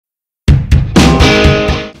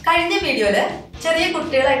കഴിഞ്ഞ വീഡിയോയില് ചെറിയ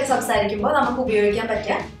കുട്ടികളായിട്ട് സംസാരിക്കുമ്പോൾ നമുക്ക് ഉപയോഗിക്കാൻ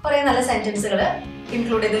പറ്റിയ കുറെ നല്ല സെന്റൻസുകൾ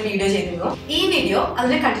ഇൻക്ലൂഡ് ചെയ്ത് വീഡിയോ ചെയ്തിരുന്നു. ഈ വീഡിയോ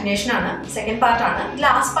അതിന്റെ കണ്ടിന്യൂഷൻ ആണ്, സെക്കൻഡ് പാർട്ട് ആണ്.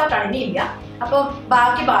 ലാസ്റ്റ് പാർട്ട് ആണ്, ഇനി ഇല്ല. അപ്പൊ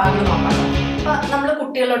ബാക്കി ഭാഗങ്ങൾ നോക്കാം. അപ്പൊ നമ്മള്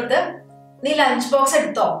കുട്ടികളടുത്ത് നീ ലഞ്ച് ബോക്സ്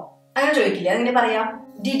എടുത്തോ അങ്ങനെ ചോദിക്കില്ലേ? അതിങ്ങനെ പറയാം,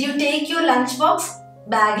 did you take your lunch box?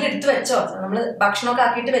 ബാഗിൽ എടുത്ത് വെച്ചോ? നമ്മള് ഭക്ഷണമൊക്കെ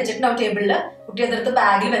ആക്കിയിട്ട് വെച്ചിട്ടുണ്ടാവും ടേബിളില്, കുട്ടി അതെടുത്ത്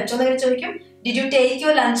ബാഗിൽ വെച്ചോ എന്നൊക്കെ ചോദിക്കും. Did you take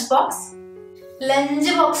your lunch box?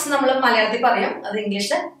 Lunch box നമ്മൾ മലയാളത്തിൽ പറയും, അത്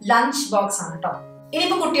ഇംഗ്ലീഷില് ലഞ്ച് ബോക്സ് ആണ് കേട്ടോ.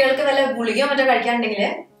 ഇനിയിപ്പോ കുട്ടികൾക്ക് വല്ല ഗുളികയോ മറ്റോ കഴിക്കാനുണ്ടെങ്കിൽ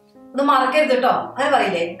അത് മറക്കരുത് കേട്ടോ, അങ്ങനെ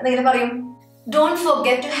പറയില്ലേ? അതെങ്ങനെ പറയും? Don't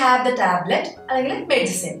forget to have the tablet, അല്ലെങ്കിൽ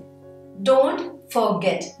മെഡിസിൻ. ഡോണ്ട്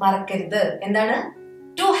ഫോർഗെറ്റ്, മറക്കരുത്. എന്താണ്?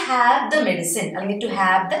 ടു ഹാവ് ദ മെഡിസിൻ അല്ലെങ്കിൽ ടു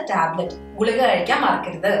ഹാവ് ദ ടാബ്ലറ്റ്, ഗുളിക കഴിക്കാൻ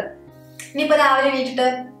മറക്കരുത്. ഇനിയിപ്പോ രാവിലെ എണീറ്റിട്ട്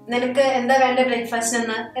നിനക്ക് എന്താ വേണ്ട ബ്രേക്ക്ഫാസ്റ്റ്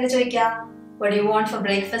എന്ന് എന്നെ ചോദിക്കാം. What do you want four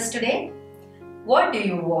breakfast today? What do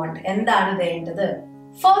you want? എന്താണ് വേണ്ടത്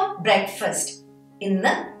ഫോർ ബ്രേക്ക്ഫാസ്റ്റ്?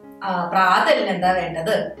 ഇന്ന് പ്രാതലിന് എന്താ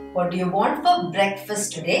വേണ്ടത്? What do you want for breakfast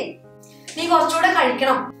today? നീ കുറച്ചുകൂടെ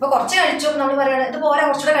കഴിക്കണം. ഇപ്പൊ കുറച്ച് കഴിച്ചു, നമ്മൾ പറയണത് ഇത് പോരാ,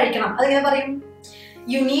 കുറച്ചുകൂടെ കഴിക്കണം. അതെങ്ങനെ പറയും?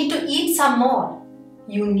 You need to eat some more.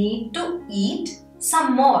 You need to eat some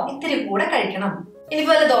more. ഇത്തിരി കൂടെ കഴിക്കണം.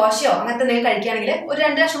 ഇനിയിപ്പോ വല്ല ദോശയോ അങ്ങനത്തെ എന്തെങ്കിലും കഴിക്കുകയാണെങ്കിൽ ഒരു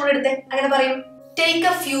 2 കഷ്ണം കൂടെ എടുത്തേ, അങ്ങനെ പറയും. Take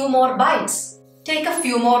a few more bites. Take a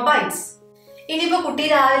few more bites. ഇനിയിപ്പോ കുട്ടി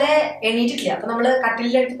രാവിലെ എണീറ്റിട്ടില്ല, അപ്പൊ നമ്മള്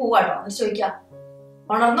കട്ടിലിലേക്ക് പോവാട്ടോ. എന്ന് ചോദിക്കാം,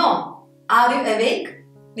 ഉണർന്നോ? Are you അവേക്ക്?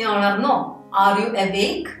 നീ ഉണർന്നോ? Are you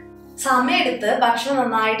അവേക്ക്? സമയം എടുത്ത് ഭക്ഷണം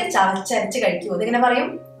നന്നായിട്ട് ചവച്ചരച്ച് കഴിക്കൂ. ഇതിങ്ങനെ പറയും,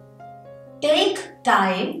 take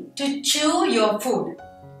time to chew your food.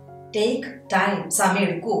 Take time, സമയം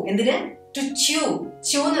എടുക്കൂ. എന്തിന്? To chew.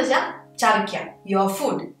 ച്യൂ എന്ന് വെച്ചാൽ ചവയ്ക്കാം. Your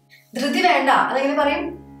food. ധൃതി വേണ്ട, അതെങ്ങനെ പറയും?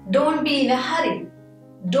 Don't be in A hurry.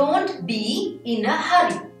 Don't be in A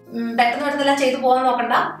hurry. പെട്ടെന്ന് പെട്ടെന്നെല്ലാം ചെയ്തു പോകാൻ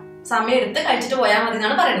നോക്കണ്ട, സമയം എടുത്ത് കഴിച്ചിട്ട് പോയാൽ മതി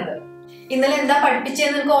എന്നാണ് പറയുന്നത്. ഇന്നലെ എന്താ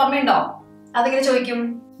പഠിപ്പിച്ചതെന്ന് നിനക്ക് ഓർമ്മയുണ്ടോ? അതിങ്ങനെ ചോദിക്കും.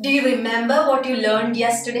 Do you remember what you learned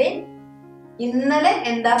yesterday? ഇന്നലെ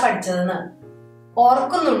എന്താ പഠിച്ചതെന്ന്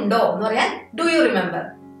ഓർക്കുന്നുണ്ടോ എന്ന് പറയാൻ ഡു യു റിമെമ്പർ.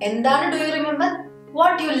 എന്താണ് do you remember?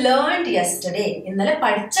 What you learned yesterday. ഇന്നലെ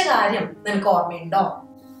പഠിച്ച കാര്യം നിനക്ക് ഓർമ്മയുണ്ടോ?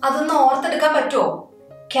 അതൊന്ന് ഓർത്തെടുക്കാൻ പറ്റുമോ?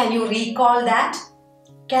 Can you recall that?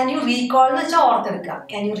 Can you recall എന്ന് വെച്ചാൽ ഓർത്തെടുക്കുക.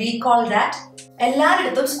 Can you recall that?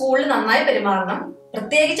 എല്ലാവരുടെ സ്കൂളിൽ നന്നായി പെരുമാറണം,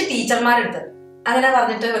 പ്രത്യേകിച്ച് ടീച്ചർമാരെടുത്ത്. അങ്ങനെ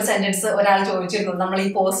പറഞ്ഞിട്ട് ഒരു സെന്റൻസ് ഒരാൾ ചോദിച്ചിരുന്നു നമ്മൾ ഈ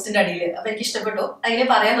പോസ്റ്റിന്റെ അടിയിൽ. അപ്പൊ എനിക്ക് ഇഷ്ടപ്പെട്ടു. അതിനെ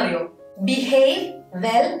പറയാന്നറിയോ? Behave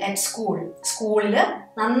well at school. സ്കൂളില്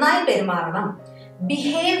നന്നായി പെരുമാറണം.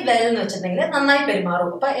 ബിഹേവ് വെൽ എന്ന് വെച്ചിട്ടുണ്ടെങ്കിൽ നന്നായി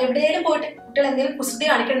പെരുമാറും. അപ്പൊ എവിടെയെങ്കിലും പോയിട്ട് കുട്ടികൾ എന്തെങ്കിലും കുസൃതി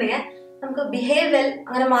കാണിക്കണമെങ്കിൽ നമുക്ക് ബിഹേവ് വെൽ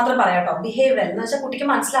അങ്ങനെ മാത്രം പറയാം കേട്ടോ. ബിഹേവ് വെൽ എന്ന് വെച്ചാൽ കുട്ടിക്ക്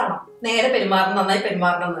മനസ്സിലാവണം നേരെ പെരുമാറണം, നന്നായി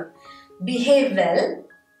പെരുമാറണം എന്ന്. ബിഹേവ് വെൽ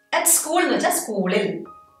അറ്റ് സ്കൂൾ എന്ന് വെച്ചാൽ സ്കൂളിൽ.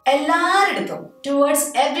 എല്ലാവരുടെടുത്തും towards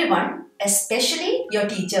every one, especially your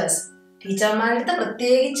teachers. ടീച്ചർമാരുടെ അടുത്ത്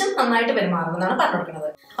പ്രത്യേകിച്ചും നന്നായിട്ട് പെരുമാറണം എന്നാണ് പറഞ്ഞു കൊടുക്കുന്നത്.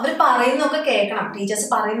 അവർ പറയുന്നൊക്കെ കേൾക്കണം, ടീച്ചേഴ്സ്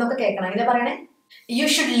പറയുന്നൊക്കെ കേൾക്കണം. എങ്ങനെ പറയണേ? You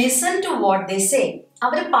should listen to what they say.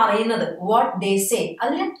 അവർ പറയുന്നത് വാട്ട് ദേ സേ,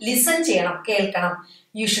 അതിന് ലിസൺ ചെയ്യണം, കേൾക്കണം.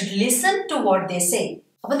 You should listen to what they say.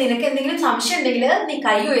 അപ്പൊ നിനക്ക് എന്തെങ്കിലും സംശയം ഉണ്ടെങ്കിൽ നീ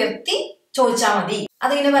കൈ ഉയർത്തി ചോദിച്ചാൽ മതി.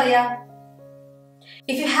 അതെങ്ങനെ പറയാ?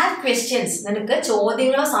 If you have questions, നിനക്ക്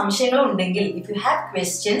ചോദ്യങ്ങളോ സംശയങ്ങളോ ഉണ്ടെങ്കിൽ, if you have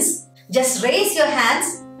questions, just raise your hands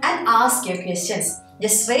and ask your questions.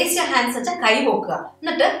 Just raise your hands വെച്ചാൽ കൈ പൊക്കുക,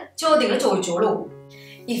 എന്നിട്ട് ചോദ്യങ്ങൾ ചോദിച്ചോളൂ.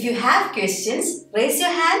 If you have questions, raise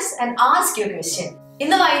your hands and ask your question.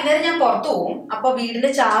 ഇന്ന് വൈകുന്നേരം ഞാൻ പുറത്തു പോകും, അപ്പൊ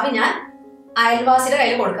വീടിന്റെ ചാവി ഞാൻ അയൽവാസിയുടെ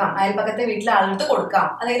കയ്യിൽ കൊടുക്കാം, അയൽപക്കത്തെ വീട്ടിലെ ആളുകൾക്ക് കൊടുക്കാം.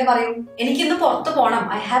 അതെങ്ങനെ പറയും? എനിക്കിന്ന് പുറത്തു പോകണം.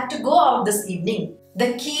 I have to go out this evening.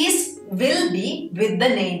 The keys will be with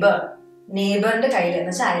the neighbor. നെയ്ബറിന്റെ കയ്യിൽ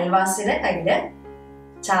എന്ന് വെച്ചാൽ അയൽവാസിയുടെ കയ്യില്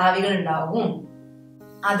ചാവികൾ ഉണ്ടാവും.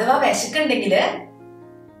 അഥവാ വിശക്കുണ്ടെങ്കില്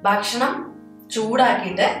ഭക്ഷണം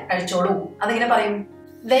ചൂടാക്കിയിട്ട് കഴിച്ചോളൂ. അതെങ്ങനെ പറയും?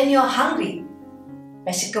 വെൻ യു ആർ ഹംഗ്രി,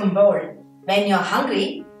 വിശക്കുമ്പോൾ. When you are hungry,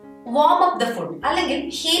 warm up the food അല്ലെങ്കിൽ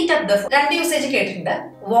heat up the food. 2 usage കേട്ടിട്ടുണ്ട്.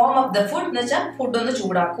 വാം അപ്പ് ദ ഫുഡ് എന്ന് വെച്ചാൽ ഫുഡ് ഒന്ന്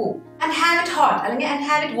ചൂടാക്കൂ. ആൻഡ് ഹാവ് ഇറ്റ് ഹോട്ട് അല്ലെങ്കിൽ ആൻഡ്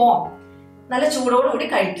ഹാവ് ഇറ്റ് വാം, നല്ല ചൂടോടുകൂടി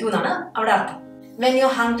കഴിക്കൂ എന്നാണ് അവിടെ അർത്ഥം. When you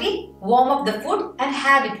are hungry, warm up the food and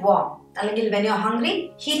have it warm. അല്ലെങ്കിൽ when you are hungry,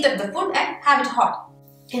 heat up the food and have it hot.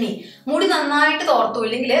 ഇനി മുടി നന്നായിട്ട് തോർത്തു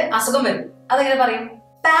ഇല്ലെങ്കിൽ അസുഖം വരും. അതെങ്ങനെ പറയും?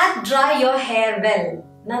 Pat dry your hair well.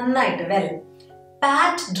 നന്നായിട്ട് well.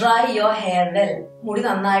 Pat dry your hair well. മുടി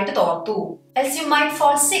നന്നായിട്ട് തോർത്തു. Else you might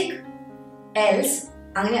fall sick. Else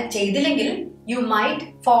അങ്ങനെ ചെയ്തില്ലെങ്കിൽ you might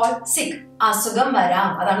fall sick. അസുഖം വരാം,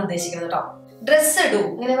 അതാണ് ഉദ്ദേശിക്കുന്നത് കേട്ടോ. ഡ്രസ് ഇടൂ.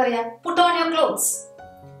 എങ്ങനെ പറയാ? Put on your clothes.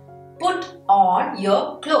 Put on your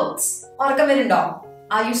clothes. ഉറക്കം വരുന്നുണ്ടോ?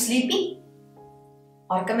 Are you sleepy?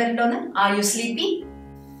 ഉറക്കം വരുന്നുണ്ടോന്ന്? Are you sleepy?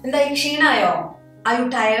 എന്തായി, ക്ഷീണായോ? Are you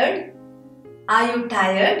tired? Are you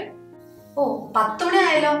tired? ഓ 10 മണി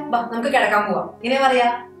ആയല്ലോ, നമുക്ക് കിടക്കാൻ പോവാം. ഇങ്ങനെ പറയാ?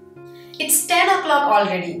 It's 10 o'clock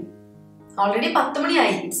already. Already 10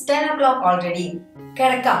 മണിയായി. It's 10 o'clock already.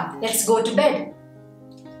 കിടക്കാം. Let's go to bed.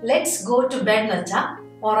 Let's go to bed എന്ന് വെച്ചാൽ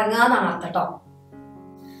ഉറങ്ങാന്നാണ് അർത്ഥം കേട്ടോ.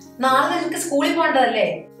 നാളെ നിനക്ക് സ്കൂളിൽ പോകേണ്ടതല്ലേ?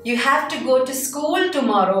 You have to go to school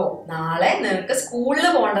tomorrow. നാളെ നിനക്ക് സ്കൂളിൽ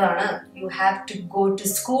പോകേണ്ടതാണ്. You have to go to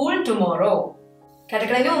school tomorrow.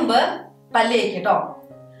 കിടക്കുന്നതിന് മുമ്പ് പല്ല് തേക്ക് കേട്ടോ.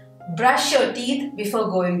 Brush your teeth before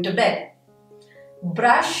going to bed.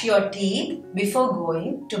 Brush your teeth before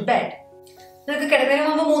going to bed. നിനക്ക് കിടക്കുന്നതിന്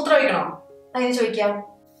മുമ്പ് മൂത്രം ഒഴിക്കണോ? അങ്ങനെ ചോദിക്കാം.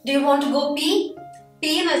 Do you want to go pee?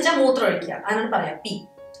 Pee എന്ന് വെച്ചാൽ മൂത്രം ഒഴിക്കുക. അങ്ങനെ പറയാം pee.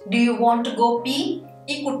 Do you want to go pee?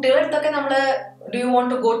 ഈ കുട്ടികളുടെ അടുത്തൊക്കെ നമ്മള് do you want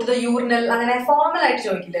to go to the urinal അങ്ങനെ ഫോർമൽ ആയിട്ട്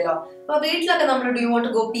ചോദിക്കില്ലല്ലോ. അപ്പൊ വീട്ടിലൊക്കെ നമ്മൾ do you want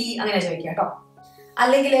to go pee അങ്ങനെ ചോദിക്കാം കേട്ടോ.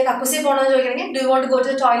 അല്ലെങ്കിൽ കക്കൂസി പോകണമെന്ന് ചോദിക്കണമെങ്കിൽ do you want to go to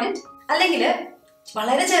the toilet? അല്ലെങ്കിൽ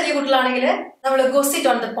വളരെ ചെറിയ കുട്ടികളാണെങ്കിൽ നമ്മൾ go sit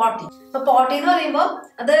on the potty. അപ്പൊ potty എന്ന് പറയുമ്പോൾ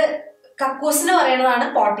അത് കക്കൂസിന് പറയുന്നതാണ്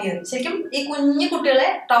പോട്ടി. ശരിക്കും ഈ കുഞ്ഞു കുട്ടികളെ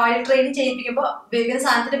ടോയ്ലറ്റ് ട്രെയിനിങ് ചെയ്യിപ്പിക്കുമ്പോൾ ഉപയോഗിക്കുന്ന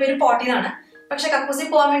സാധനത്തിന്റെ പേര് പോട്ടി എന്നാണ്. പക്ഷെ കക്കൂസിൽ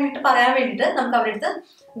പോകാൻ വേണ്ടിട്ട് പറയാൻ വേണ്ടിട്ട് നമുക്ക് അവരുടെ അടുത്ത്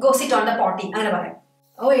go sit on the potty അങ്ങനെ പറയാം.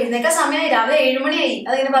 ഓ എഴുന്നേക്കാൻ സമയമായി, രാവിലെ 7 മണിയായി,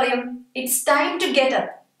 അതെങ്ങനെ പറയും? It's time to get up.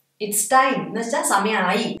 It's time എന്ന് വെച്ചാൽ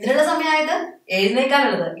സമയമായി. ഇതിനുള്ള സമയമായത്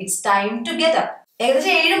എഴുന്നേക്കാനുള്ളത്. It's time to get up.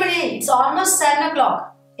 ഏകദേശം 7 മണിയായി. It's almost 7 o'clock.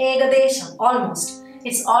 ഏകദേശം almost.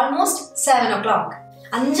 It's almost 7 o'clock.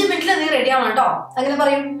 5 മിനിറ്റിൽ നീ റെഡി ആവണം കേട്ടോ. അങ്ങനെ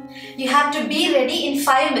പറയും. You have to be ready in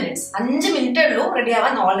 5 minutes. 5 മിനിറ്റേ ഉള്ളൂ റെഡി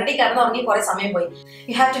ആവാൻ. ഓൾറെഡി കിടന്നുറങ്ങി കുറെ സമയം പോയി.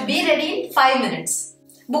 You have to be ready in 5 minutes.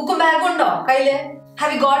 ബുക്കും ബാഗും ഉണ്ടോ കയ്യില്?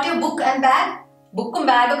 Have you got your book and bag? ബുക്കും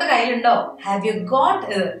ബാഗും ഒക്കെ കയ്യിലുണ്ടോ? Have you got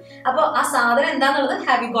it? അപ്പൊ ആ സാധനം എന്താന്നുള്ളത്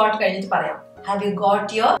have you got കഴിഞ്ഞിട്ട് പറയാം. Have you got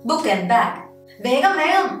your book and bag? വേഗം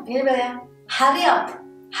വേഗം ഇങ്ങനെ പറയാം. Hurry up.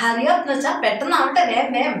 Hurry up എന്ന് വെച്ചാൽ പെട്ടെന്നാവട്ടെ,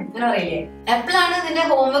 വേഗം വേഗം അങ്ങനെ പറയില്ലേ? എപ്പോഴാണ് നിന്റെ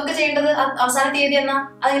ഹോംവർക്ക് ചെയ്യേണ്ടത്? അവസാന തീയതി എന്നാ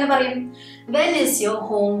അതിങ്ങനെ പറയും. When is your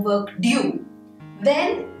homework due?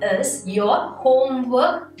 When is your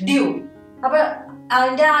homework due? അപ്പൊ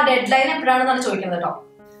അതിന്റെ ആ ഡെഡ് ലൈൻ എപ്പോഴാണെന്നാണ് ചോദിക്കുന്നത് കേട്ടോ.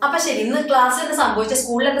 അപ്പൊ ശരി, ഇന്ന് ക്ലാസ്സിൽ എന്താ സംഭവിച്ചത്,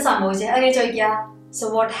 സ്കൂളിൽ എന്താ സംഭവിച്ചത് അങ്ങനെ ചോദിക്കാം. So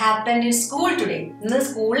what happened in school today? ഇന്ന്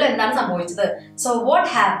സ്കൂളിൽ എന്താണ് സംഭവിച്ചത്? So what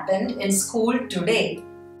happened in school today?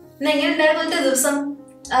 ഇന്ന് എങ്ങനെ ഉണ്ടായിരുന്നു ദിവസം,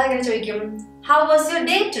 അതെങ്ങനെ ചോദിക്കും. How was your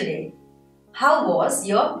day today? How was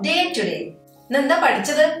your day today? ഇന്ന് എന്താ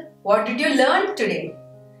പഠിച്ചത്? What did you learn today?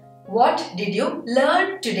 What did you learn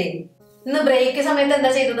today? ഇന്ന് ബ്രേക്ക് സമയത്ത്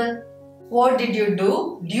എന്താ ചെയ്തത്? What did you do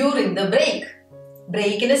during the break?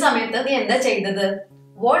 ബ്രേക്കിന്റെ സമയത്ത് നീ എന്താ ചെയ്തത്?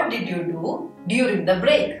 What did you do during the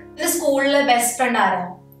break? നിന്റെ സ്കൂളിലെ ബെസ്റ്റ് ഫ്രണ്ട് ആരാ?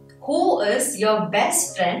 Who is your best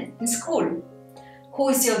friend in school? Who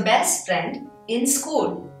is your best friend in school?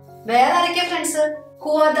 വേറെ ആരൊക്കെയാ friends?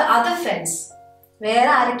 Who are the other friends?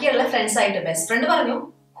 വേറെ ആരൊക്കെയുള്ള ഫ്രണ്ട്സ് ആയിട്ട്? ബെസ്റ്റ് ഫ്രണ്ട് പറഞ്ഞു.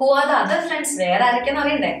 Who are the other friends? വേറെ ആരൊക്കെയെന്ന്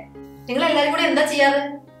അറിയണ്ടേ? നിങ്ങൾ എല്ലാരും കൂടെ എന്താ ചെയ്യാറ്?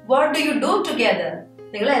 What do you do together?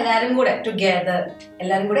 നിങ്ങൾ എല്ലാരും കൂടെ together.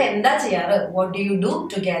 എല്ലാരും കൂടെ എന്താ ചെയ്യാറ്? What do you do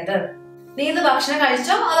together? നീ ഇന്ന് ഭക്ഷണം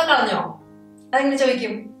കഴിച്ചോ അതോ കളഞ്ഞോ? അതെങ്ങനെ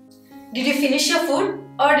ചോദിക്കും. Did you finish your food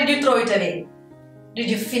or did you throw it away? Did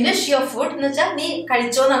you finish your food എന്ന് വെച്ചാൽ നീ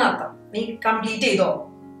കഴിച്ചോ എന്നാണ് അർത്ഥം. നീ കംപ്ലീറ്റ് ചെയ്തോ,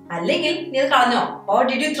 അല്ലെങ്കിൽ നീ അത് കളഞ്ഞോ. Or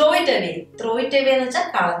did you throw it away? Throw it away എന്ന് വെച്ചാൽ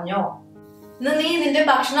കളഞ്ഞോ. ഇന്ന് നീ നിന്റെ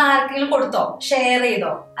ഭക്ഷണം ആർക്കെങ്കിലും കൊടുത്തോ, ഷെയർ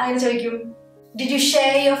ചെയ്തോ, അങ്ങനെ ചോദിക്കും. Did you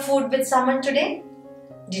share your food with someone today?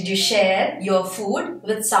 Did you share your food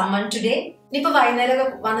with someone today? ഇനിയിപ്പോ വൈകുന്നേരം ഒക്കെ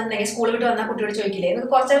വന്നിട്ടുണ്ടെങ്കിൽ സ്കൂളിൽ വിട്ട് വന്നാൽ കുട്ടിയോട് ചോദിക്കില്ലേ,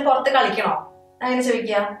 നിനക്ക് കുറച്ചു നേരം പുറത്ത് കളിക്കണോ, അങ്ങനെ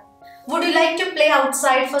ചോദിക്കുക. Would you like to play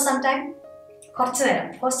outside for some time? കുറച്ചു നേരം,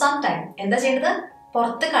 for some time. എന്താ ചെയ്യേണ്ടത്?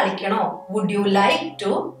 പുറത്ത് കളിക്കണോ? Would you like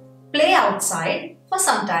to play outside for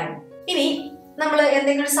some time? ഇനി നമ്മൾ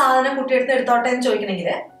എന്തെങ്കിലും ഒരു സാധനം കുട്ടിയെടുത്ത് എടുത്തോട്ടെ എന്ന്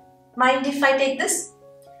ചോദിക്കണമെങ്കിൽ mind if I take this?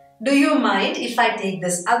 Do you mind if I take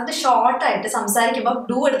this? അതിന്റെ ഷോർട്ട് ആയിട്ട് സംസാരിക്കുമ്പോൾ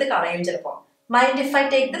do എടുത്ത് കളയും ചിലപ്പോ. Mind if I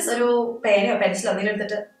take this? ഒരു പേനയോ പെൻസിലോ എന്തെങ്കിലും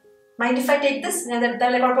എടുത്തിട്ട് mind if I take this? ഞാൻ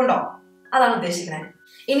എടുത്താലേ കുഴപ്പമുണ്ടോ? അതാണ് ഉദ്ദേശിക്കുന്നത്.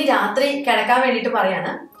 ഇനി രാത്രി കിടക്കാൻ വേണ്ടിയിട്ട്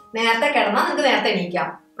പറയാണ്. നേരത്തെ കിടന്നാൽ നിങ്ങൾക്ക് നേരത്തെ എണീക്കാം.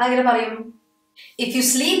 അങ്ങനെ പറയും. If you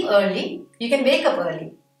sleep early, you can wake up early.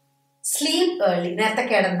 Sleep early. നേരത്തെ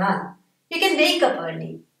കിടന്നാൽ you can wake up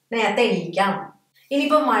early. നേരത്തെ എണീക്കാം.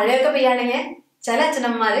 ഇനിയിപ്പോ മഴയൊക്കെ പെയ്യാണെങ്കിൽ ചില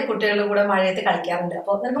അച്ഛനമ്മമാര് കുട്ടികളുടെ കൂടെ മഴയത്ത് കളിക്കാറുണ്ട്.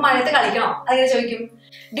 അപ്പൊ നിനക്ക് മഴയത്ത് കളിക്കണോ, അങ്ങനെ ചോദിക്കും.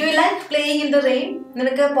 Do you like playing in the rain?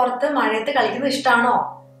 നിനക്ക് പുറത്ത് മഴയത്ത് കളിക്കുന്നത് ഇഷ്ടമാണോ?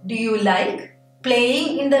 Do you like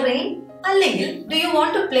playing in the rain? അല്ലെങ്കിൽ do you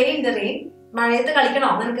want to play in the rain? മഴയത്ത് കളിക്കണോ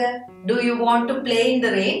നിനക്ക്? Do you want to play in the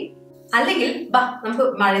rain? അല്ലെങ്കിൽ ബാ നമുക്ക്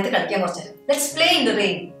മഴയത്ത് കളിക്കാൻ കുറച്ച്. Let's play in the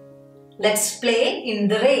rain. Let's play in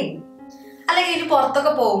the rain. അല്ലെങ്കിൽ ഇനി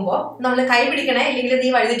പുറത്തൊക്കെ പോകുമ്പോ നമ്മൾ കൈ പിടിക്കണേ, ഇല്ലെങ്കിൽ നീ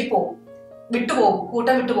വഴിതെറ്റി പോകും, വിട്ടുപോകും,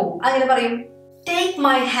 കൂട്ടം വിട്ടുപോകും. അങ്ങനെ പറയും. Take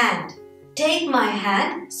my hand. Take my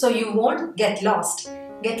hand so you won't get lost.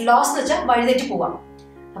 Get lost എന്ന് വെച്ചാൽ വഴിതെറ്റി പോവാം.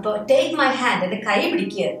 അപ്പൊ take my hand, എന്റെ കൈ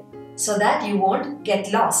പിടിക്കുക, so that you won't get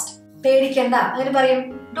lost. പേടിക്കണ്ട, അങ്ങനെ പറയും.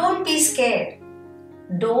 Don't be scared.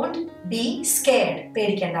 Don't be scared.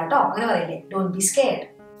 പേടിക്കണ്ട കേട്ടോ, അങ്ങനെ പറയില്ലേ, ഡോണ്ട് ബി സ്കേർഡ്.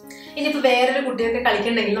 ഇനിയിപ്പോ വേറൊരു കുട്ടിയൊക്കെ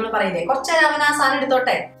കളിക്കണ്ടെങ്കിൽ നമ്മൾ പറയില്ലേ, കുറച്ചേരം അവൻ ആ സാധനം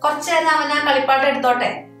എടുത്തോട്ടെ, കുറച്ചേരം അവൻ ആ കളിപ്പാട്ടം എടുത്തോട്ടെ,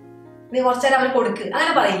 നീ കുറച്ചേരം അവന് കൊടുക്ക്,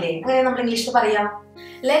 അങ്ങനെ പറയില്ലേ? അങ്ങനെ നമ്മൾ ഇംഗ്ലീഷിൽ പറയാം,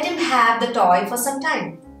 let him have the toy for some time.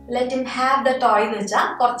 Let him have the toy എന്ന് വെച്ചാൽ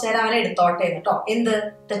കുറച്ചേരം അവനെ എടുത്തോട്ടെ കേട്ടോ. എന്ത്?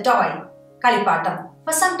 ദ ടോയ്, കളിപ്പാട്ടം.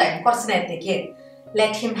 ഫോർ സം ടൈം, കുറച്ച് നേരത്തേക്ക്.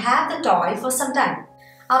 Let him have the toy for some time.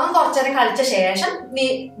 അവൻ കുറച്ചേരം കളിച്ച ശേഷം നീ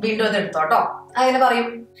വീണ്ടും അത് എടുത്തോട്ടോ, അങ്ങനെ പറയും.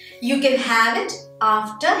 You can have it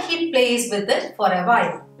after he place with it for A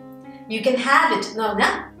while. You can have it എന്ന്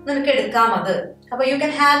പറഞ്ഞാൽ നിനക്ക് എടുക്കാം അത്. അപ്പൊ യു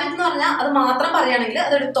കെൻ ഹാവ് ഇറ്റ് എന്ന് പറഞ്ഞാൽ അത് മാത്രം പറയുകയാണെങ്കിൽ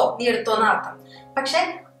അത് എടുത്തോ, നീ എടുത്തോ എന്ന് അർത്ഥം. പക്ഷെ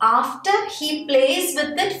after he place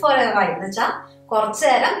with it for A while എന്ന് വെച്ചാൽ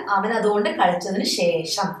കുറച്ചേരം അവൻ അതുകൊണ്ട് കളിച്ചതിന്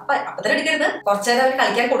ശേഷം. അപ്പൊ തന്നെ എടുക്കരുത്, കുറച്ചേരം അവൻ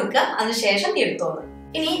കളിക്കാൻ കൊടുക്കുക, അതിന് ശേഷം നീ എടുത്തോന്ന്.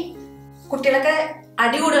 ഇനി കുട്ടികളൊക്കെ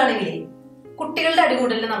അടികൂടുകയാണെങ്കിൽ, കുട്ടികളുടെ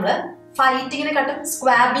അടികൂടലിന് നമ്മള് ഫൈറ്റിങ്ങിനെ കാട്ടും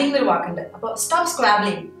സ്ക്വാബ്ലിംഗ് ഒരു വാക്കുണ്ട്. അപ്പൊ സ്റ്റോപ്പ്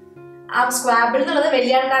സ്ക്വാബ്ലിംഗ്. ആ സ്ക്വാബിൾ എന്നുള്ളത്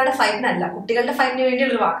വലിയ ആൾക്കാരുടെ ഫൈറ്റിനല്ല, കുട്ടികളുടെ ഫൈറ്റിന്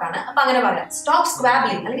വേണ്ടിയുള്ള ഒരു വാക്കാണ്. അപ്പൊ അങ്ങനെ പറയാം, സ്റ്റോപ്പ്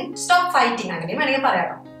സ്ക്വാബ്ലിംഗ് അല്ലെങ്കിൽ സ്റ്റോപ്പ് ഫൈറ്റിംഗ്, അങ്ങനെയും വേണമെങ്കിൽ പറയാം.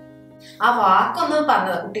 ആ വാക്കൊന്ന്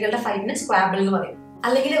പറഞ്ഞത് കുട്ടികളുടെ ഫൈറ്റിന് സ്ക്വാബിൾ എന്ന് പറയും.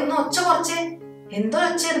 അല്ലെങ്കിൽ ഒന്ന് ഒച്ച കുറച്ച്, എന്തോ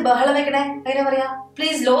ഒച്ച ബഹളം വെക്കണേ, അങ്ങനെ പറയാ,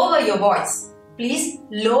 please lower your voice. Please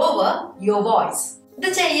lower your voice. ഇത്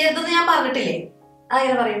ചെയ്യരുതെന്ന് ഞാൻ പറഞ്ഞിട്ടില്ലേ,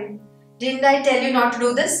 അങ്ങനെ പറയും. Didn't I tell you not to do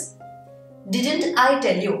this? Didn't I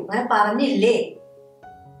tell you, അങ്ങനെ പറഞ്ഞില്ലേ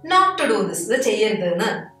നോട്ട് ടു ഡു ദിസ്, ഇത് ചെയ്യരുത് എന്ന്.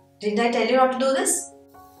 Didn't I tell you not to do this?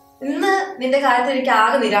 ഇന്ന് നിന്റെ കാര്യത്തിൽ എനിക്ക്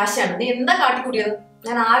ആകെ നിരാശയാണ്, നീ എന്താ കാട്ടിക്കൂടിയത്,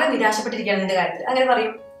 ഞാൻ ആകെ നിരാശപ്പെട്ടിരിക്കുകയാണ് നിന്റെ കാര്യത്തിൽ, അങ്ങനെ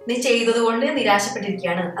പറയും. നീ ചെയ്തത് കൊണ്ട്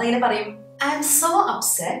നിരാശപ്പെട്ടിരിക്കുകയാണ്, അങ്ങനെ പറയും. I am so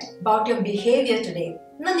upset about your behaviour today.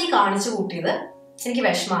 ഇന്ന് നീ കാണിച്ചു കൂട്ടിയത് എനിക്ക്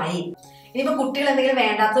വിഷമായി. ഇനിയിപ്പോ കുട്ടികൾ എന്തെങ്കിലും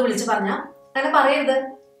വേണ്ടാത്തത് വിളിച്ച് പറഞ്ഞാൽ അങ്ങനെ പറയരുത്,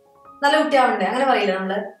 നല്ല കുട്ടിയാവണ്ടേ, അങ്ങനെ പറയില്ല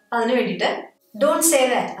നമ്മള്. അതിന് വേണ്ടിയിട്ട് ഡോണ്ട് സേ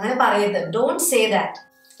ദാറ്റ്, അങ്ങനെ പറയരുത്. Don't say that,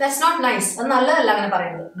 that's not nice, അത് നല്ലതല്ല അങ്ങനെ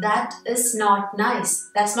പറയുന്നത്. That is not nice,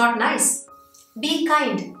 that's not nice. Be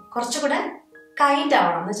kind, കുറച്ചുകൂടെ കൈൻഡ്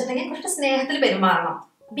ആവണം എന്ന് വെച്ചിട്ടുണ്ടെങ്കിൽ കുറച്ച് സ്നേഹത്തിൽ പെരുമാറണം.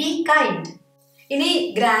 Be kind. ഇനി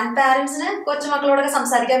ഗ്രാൻഡ് പാരന്റ്സിന് കൊച്ചുമക്കളോടൊക്കെ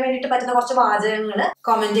സംസാരിക്കാൻ വേണ്ടിയിട്ട് പറ്റുന്ന കുറച്ച് വാചകങ്ങൾ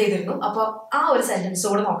കമന്റ് ചെയ്തിരുന്നു. അപ്പൊ ആ ഒരു സെന്റൻസ്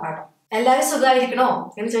കൂടെ നോക്കാട്ടോ. എല്ലാവരും സുഖമായിരിക്കണോ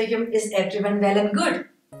എന്ന് ചോദിക്കും. Is everyone well and good?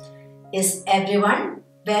 Is everyone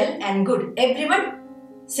well and good. Everyone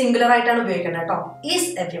singular ആയിട്ടാണ് ഉപയോഗിക്കേണ്ടത് കേട്ടോ.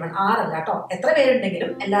 ഈസ് എവ്രിവൺ, ആറല്ല കേട്ടോ. എത്ര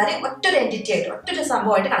പേരുണ്ടെങ്കിലും എല്ലാവരെയും ഒറ്റൊരു എൻറ്റിറ്റി ആയിട്ട്, ഒറ്റൊരു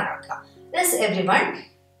സംഭവമായിട്ട് കണക്കാക്കുക. Is everyone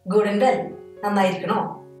good and well? നന്നായിരിക്കണോ?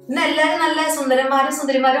 ഇന്ന് എല്ലാവരും നല്ല സുന്ദരന്മാരും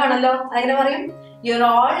സുന്ദരിമാരും ആണല്ലോ, അങ്ങനെ പറയും. You are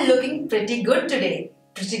all looking pretty good today.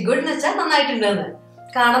 Pretty good എന്ന് വെച്ചാൽ നന്നായിട്ടുണ്ടെന്ന്,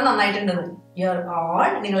 കാണാൻ നന്നായിട്ടുണ്ടെന്ന്. യു ആർ ഓൾ,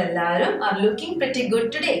 നിങ്ങൾ എല്ലാവരും are looking pretty good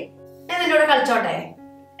today. ഞാൻ നിന്റെ കൂടെ കളിച്ചോട്ടെ,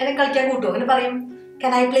 എന്നെ കളിക്കാൻ കൂട്ടുമോ? അങ്ങനെ പറയും.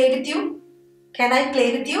 Can I play with you? Can I play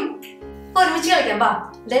with you? ഒരുമിച്ച് കളിക്കാം, ബാ.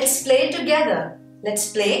 Let's play together. Let's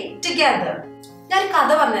play together. ഞാൻ കഥ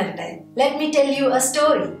പറഞ്ഞു തരട്ടെ. Let me tell you a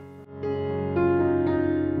story.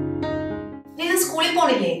 നീ സ്കൂളിൽ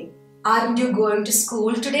പോണില്ലേ? Aren't you going to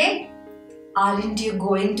school today? Aren't you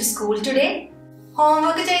going to school today?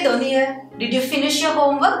 Homework ചെയ്തോ നീ? Did you finish your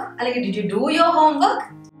homework? അല്ലെങ്കിൽ did you do your homework?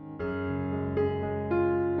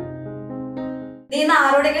 നീ ഇന്ന്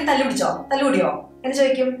ആരോടെങ്കിലും തല്ലുപിടിയോ എന്ന്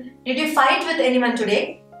ചോദിക്കും. Did you fight with anyone today?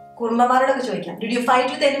 കുടുംബന്മാരോടൊക്കെ ചോദിക്കാം. Did you fight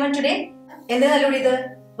with anyone today? എന്തിനാ തല്ലുപിടിയത്?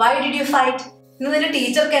 Why did you fight? ഇന്ന് നിന്റെ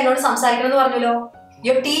ടീച്ചർക്ക് എന്നോട് സംസാരിക്കണം എന്ന് പറഞ്ഞല്ലോ.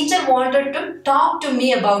 Your teacher wanted to talk to me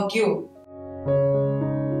about you.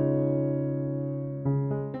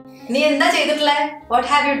 നീ എന്താ ചെയ്തിട്ടുള്ളേ? What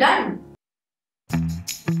have you done?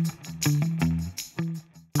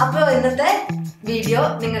 അപ്പൊ ഇന്നത്തെ വീഡിയോ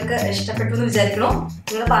നിങ്ങൾക്ക് ഇഷ്ടപ്പെട്ടു എന്ന് വിചാരിക്കുന്നു.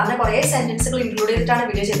 നിങ്ങൾ പറഞ്ഞ കുറേ സെന്റൻസുകൾ ഇൻക്ലൂഡ് ചെയ്തിട്ടാണ്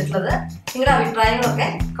വീഡിയോ ചെയ്തിട്ടുള്ളത്. നിങ്ങളുടെ അഭിപ്രായങ്ങളൊക്കെ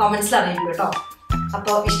കമന്റ്സിൽ അറിയിക്കും കേട്ടോ.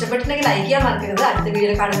 അപ്പോൾ ഇഷ്ടപ്പെട്ടിട്ടുണ്ടെങ്കിൽ ലൈക്ക് ചെയ്യാൻ മറക്കരുത്. അടുത്ത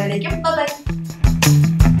വീഡിയോയിൽ കാണുന്നതിലേക്കും ബൈ.